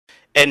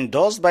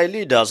Endorsed by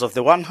leaders of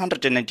the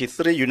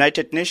 193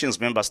 United Nations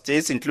member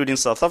states, including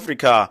South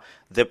Africa,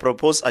 the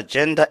proposed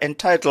agenda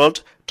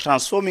entitled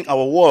Transforming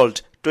Our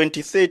World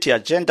 2030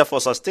 Agenda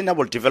for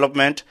Sustainable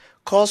Development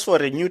calls for a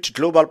renewed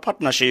global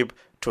partnership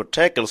to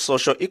tackle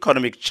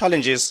socio-economic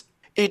challenges.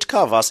 It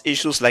covers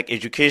issues like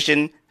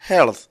education,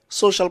 health,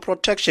 social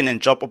protection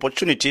and job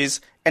opportunities,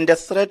 and the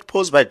threat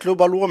posed by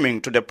global warming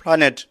to the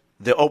planet.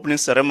 The opening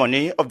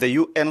ceremony of the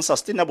UN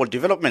Sustainable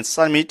Development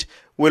Summit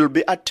will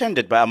be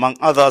attended by, among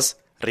others,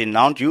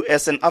 renowned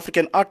US and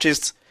African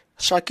artists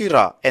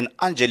Shakira and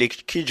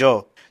Angelique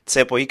Kidjo.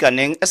 Tshepo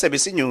Ikaneng,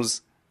 SABC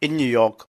News, in New York.